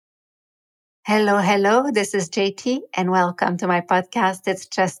Hello, hello. This is JT, and welcome to my podcast. It's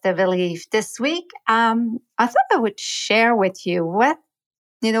Just a Belief. This week, I thought I would share with you what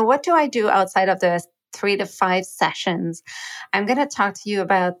do I do outside of the 3 to 5 sessions. I'm going to talk to you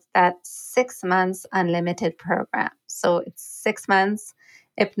about that 6 months unlimited program. So it's 6 months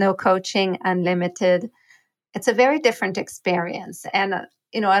hypno coaching unlimited. It's a very different experience, and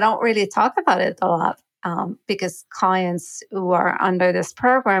I don't really talk about it a lot because clients who are under this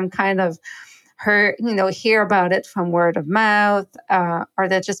program kind of hear about it from word of mouth, or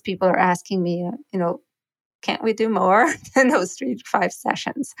that just people are asking me, can't we do more than those 3 to 5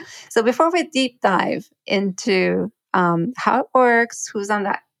 sessions? So before we deep dive into how it works, who's on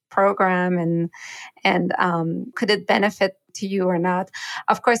that program, and could it benefit to you or not?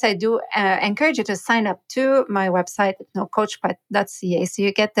 Of course, I do encourage you to sign up to my website, coachpad.ca, so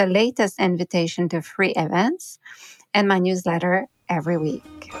you get the latest invitation to free events and my newsletter every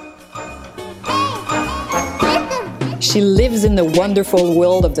week. She lives in the wonderful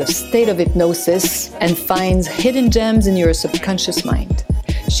world of the state of hypnosis and finds hidden gems in your subconscious mind.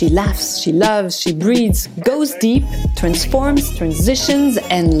 She laughs, she loves, she breathes, goes deep, transforms, transitions,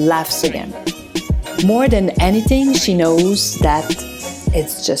 and laughs again. More than anything, she knows that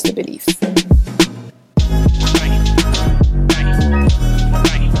it's just a belief.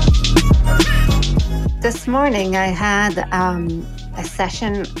 This morning, I had a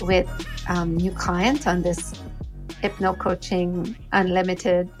session with new clients on this Hypno Coaching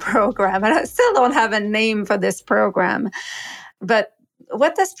Unlimited program. And I still don't have a name for this program. But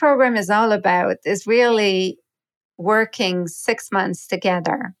what this program is all about is really working 6 months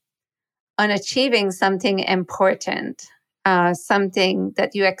together on achieving something important, something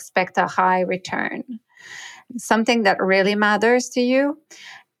that you expect a high return, something that really matters to you.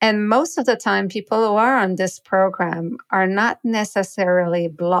 And most of the time, people who are on this program are not necessarily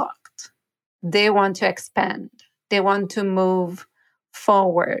blocked. They want to expand. They want to move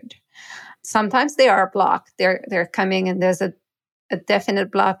forward. Sometimes they are blocked. They're coming and there's a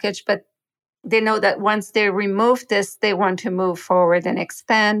definite blockage, but they know that once they remove this, they want to move forward and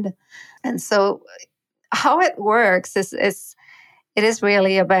expand. And so how it works is it is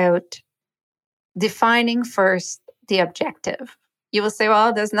really about defining first the objective. You will say,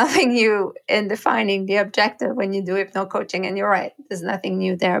 well, there's nothing new in defining the objective when you do hypno coaching, and you're right. There's nothing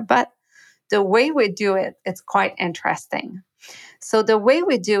new there. But the way we do it, it's quite interesting. So the way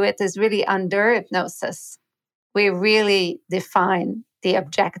we do it is really under hypnosis. We really define the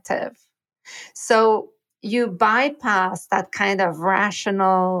objective. So you bypass that kind of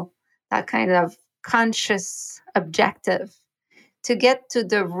rational, that kind of conscious objective to get to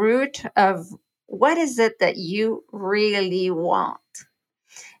the root of what is it that you really want.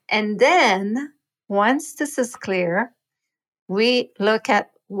 And then once this is clear, we look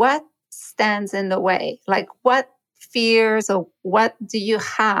at what stands in the way, like what fears or what do you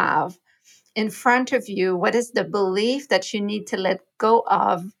have in front of you? What is the belief that you need to let go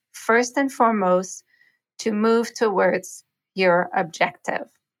of first and foremost to move towards your objective?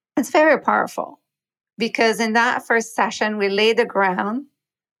 It's very powerful because in that first session, we lay the ground,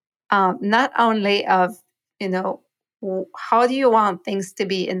 not only of, how do you want things to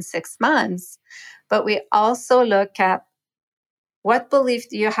be in 6 months, but we also look at what belief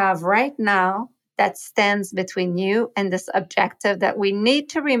do you have right now that stands between you and this objective that we need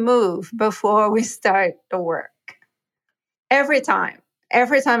to remove before we start the work? Every time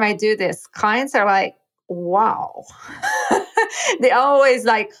I do this, clients are like, wow. They always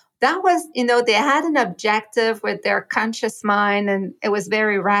like, that was, they had an objective with their conscious mind and it was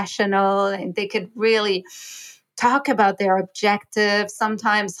very rational and they could really talk about their objective,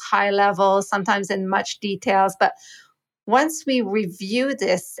 sometimes high level, sometimes in much details. But once we review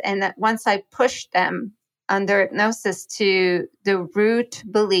this and once I push them under hypnosis to the root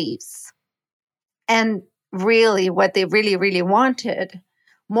beliefs and really what they really, really wanted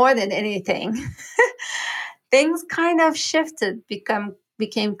more than anything, things kind of shifted,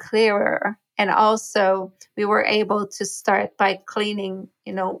 became clearer. And also we were able to start by cleaning,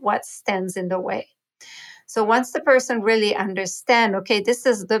 what stands in the way. So once the person really understand, okay, this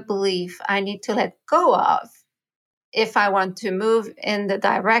is the belief I need to let go of if I want to move in the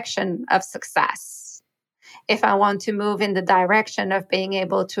direction of success, if I want to move in the direction of being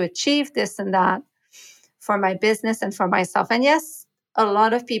able to achieve this and that for my business and for myself. And yes, a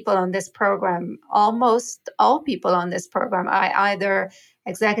lot of people on this program, almost all people on this program, are either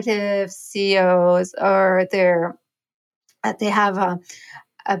executives, CEOs, or they have a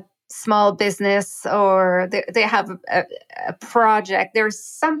small business, or they have a project. There's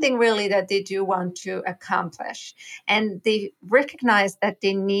something really that they do want to accomplish. And they recognize that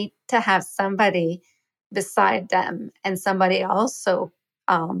they need to have somebody beside them and somebody also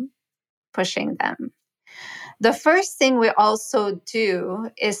pushing them. The first thing we also do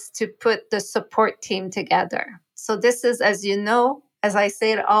is to put the support team together. So this is, as you know, as I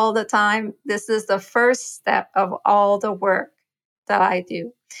say it all the time, this is the first step of all the work that I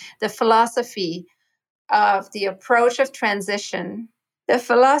do. The philosophy of the approach of transition, the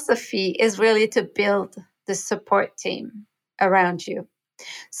philosophy is really to build the support team around you.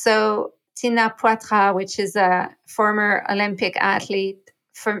 So Tina Poitras, which is a former Olympic athlete,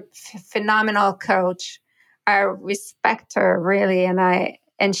 phenomenal coach, I respect her really,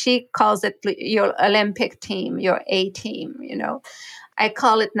 and she calls it your Olympic team, your A team, you know. I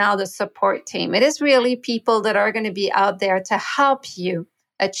call it now the support team. It is really people that are going to be out there to help you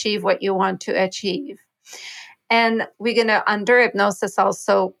achieve what you want to achieve. And we're going to, under hypnosis,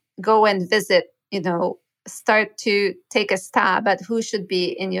 also go and visit, you know, start to take a stab at who should be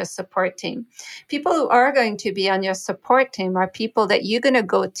in your support team. People who are going to be on your support team are people that you're going to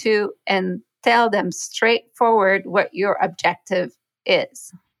go to and tell them straightforward what your objective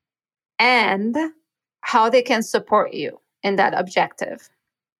is and how they can support you in that objective.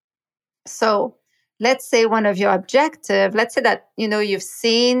 So let's say one of your objective, let's say that, you know, you've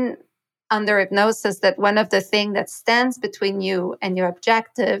seen under hypnosis that one of the things that stands between you and your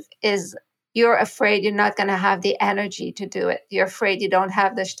objective is you're afraid you're not going to have the energy to do it. You're afraid you don't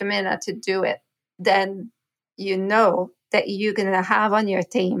have the stamina to do it. Then you know that you're going to have on your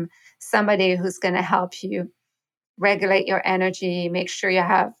team somebody who's going to help you regulate your energy, make sure you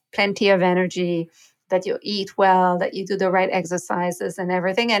have plenty of energy, that you eat well, that you do the right exercises and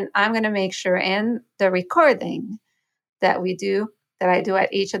everything. And I'm going to make sure in the recording that I do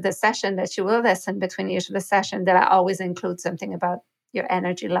at each of the session, that you will listen between each of the session, that I always include something about your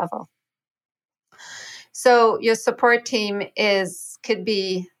energy level. So your support team could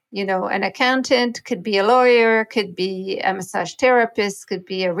be, you know, an accountant, could be a lawyer, could be a massage therapist, could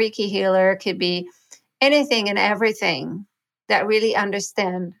be a Reiki healer, could be anything and everything that really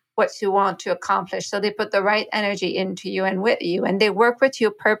understand what you want to accomplish. So they put the right energy into you and with you, and they work with you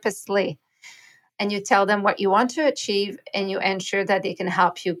purposely. And you tell them what you want to achieve, and you ensure that they can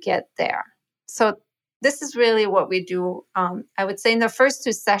help you get there. So this is really what we do. I would say in the first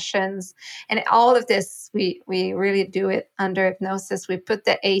 2 sessions, and all of this, we really do it under hypnosis. We put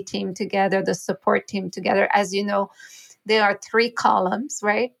the A team together, the support team together. As you know, there are 3 columns,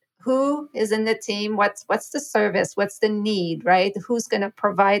 right? Who is in the team? What's the service? What's the need, right? Who's going to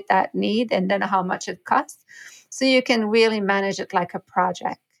provide that need, and then how much it costs. So you can really manage it like a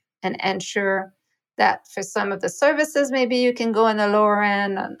project and ensure that for some of the services, maybe you can go in the lower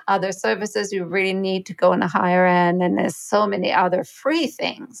end. On other services, you really need to go in the higher end. And there's so many other free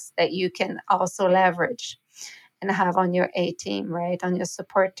things that you can also leverage and have on your A team, right? On your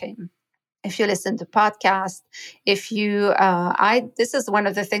support team. If you listen to podcasts, if you, this is one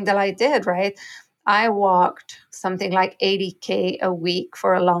of the things that I did, right? I walked something like 80K a week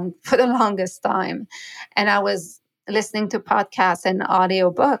for the longest time. And I was listening to podcasts and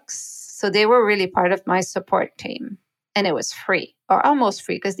audiobooks. So they were really part of my support team. And it was free, or almost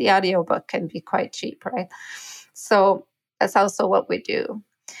free, because the audiobook can be quite cheap, right? So that's also what we do.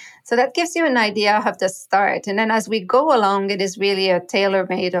 So that gives you an idea of the start. And then as we go along, it is really a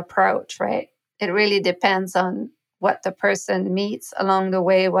tailor-made approach, right? It really depends on what the person meets along the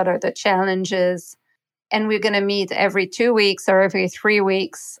way, what are the challenges. And we're going to meet every 2 weeks or every 3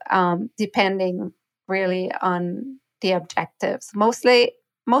 weeks, depending really on the objectives. Most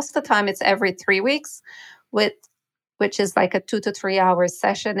of the time, it's every 3 weeks, which is like a 2 to 3 hour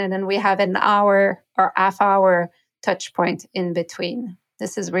session. And then we have an hour or half hour touch point in between.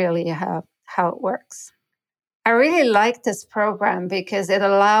 This is really how it works. I really like this program because it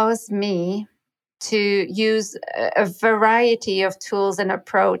allows me to use a variety of tools and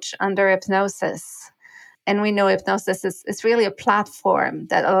approach under hypnosis. And we know hypnosis is really a platform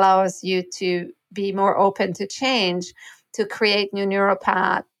that allows you to be more open to change, to create new neural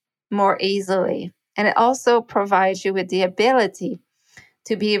paths more easily. And it also provides you with the ability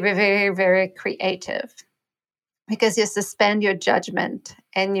to be very, very creative, because you suspend your judgment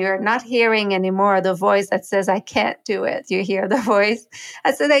and you're not hearing anymore the voice that says, I can't do it. You hear the voice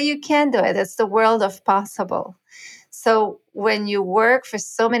that says that you can do it. It's the world of possible. So when you work for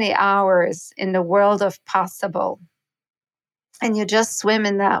so many hours in the world of possible and you just swim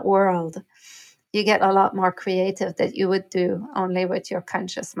in that world, you get a lot more creative than you would do only with your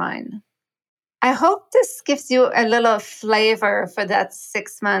conscious mind. I hope this gives you a little flavor for that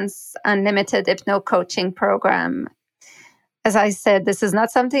 6 months unlimited hypno coaching program. As I said, this is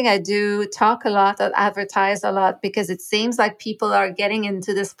not something I do talk a lot or advertise a lot, because it seems like people are getting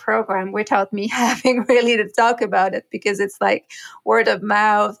into this program without me having really to talk about it, because it's like word of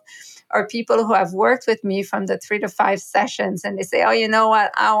mouth, or people who have worked with me from the 3 to 5 sessions, and they say, oh, you know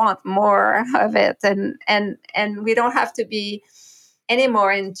what, I want more of it. And we don't have to be any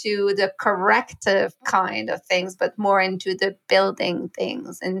more into the corrective kind of things, but more into the building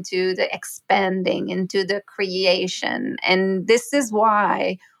things, into the expanding, into the creation. And this is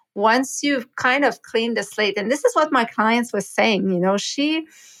why once you've kind of cleaned the slate, and this is what my clients was saying,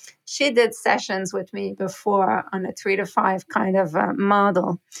 she did sessions with me before on a 3 to 5 kind of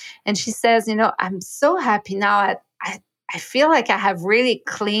model. And she says, I'm so happy now. I feel like I have really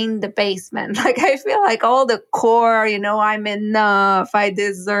cleaned the basement. Like I feel like all the core, I'm enough. I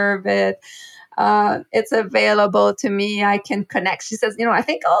deserve it. It's available to me. I can connect. She says, I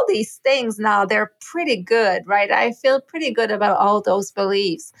think all these things now, they're pretty good, right? I feel pretty good about all those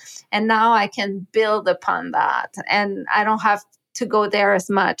beliefs. And now I can build upon that. And I don't have to go there as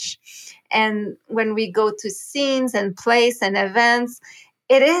much. And when we go to scenes and place and events,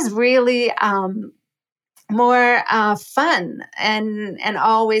 it is really more fun and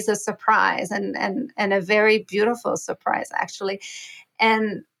always a surprise and a very beautiful surprise, actually.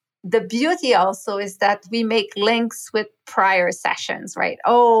 And the beauty also is that we make links with prior sessions, right?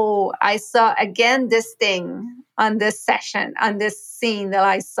 Oh, I saw again this thing on this session, on this scene that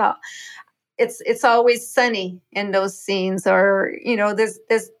I saw. It's always sunny in those scenes, or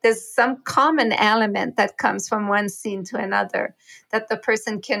there's some common element that comes from one scene to another that the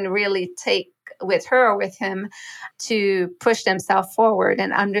person can really take with her or with him to push themselves forward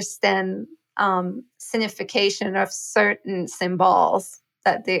and understand signification of certain symbols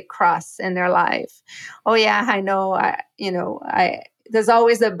that they cross in their life. Oh yeah, I know. There's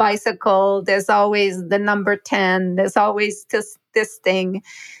always a bicycle. There's always the number 10. There's always this thing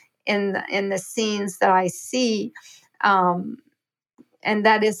in the scenes that I see, and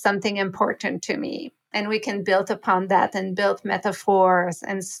that is something important to me. And we can build upon that and build metaphors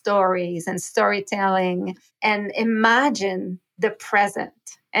and stories and storytelling and imagine the present.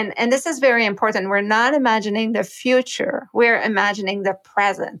 And this is very important. We're not imagining the future. We're imagining the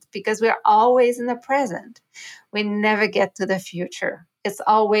present, because we're always in the present. We never get to the future. It's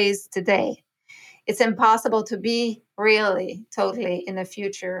always today. It's impossible to be really totally in the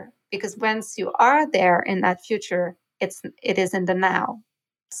future, because once you are there in that future, it is in the now.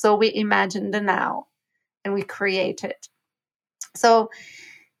 So we imagine the now. And we create it. So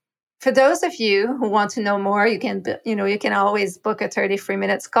for those of you who want to know more, you can always book a 33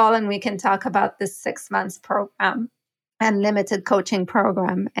 minutes call, and we can talk about this 6 months program and limited coaching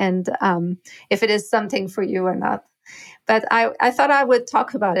program, and if it is something for you or not. But I thought I would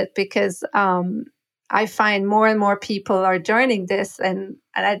talk about it because I find more and more people are joining this, and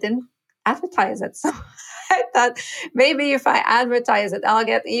I didn't advertise it. So I thought maybe if I advertise it, I'll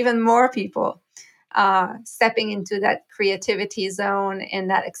get even more people stepping into that creativity zone, in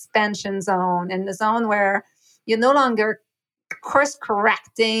that expansion zone, in the zone where you're no longer course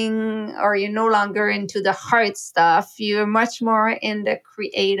correcting, or you're no longer into the hard stuff. You're much more in the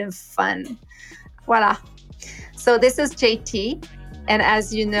creative fun. Voila. So this is JT. And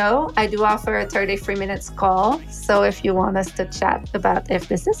as you know, I do offer a 33 minutes call. So if you want us to chat about if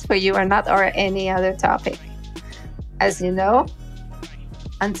this is for you or not, or any other topic, as you know,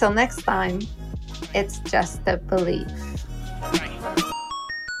 until next time, it's just a belief.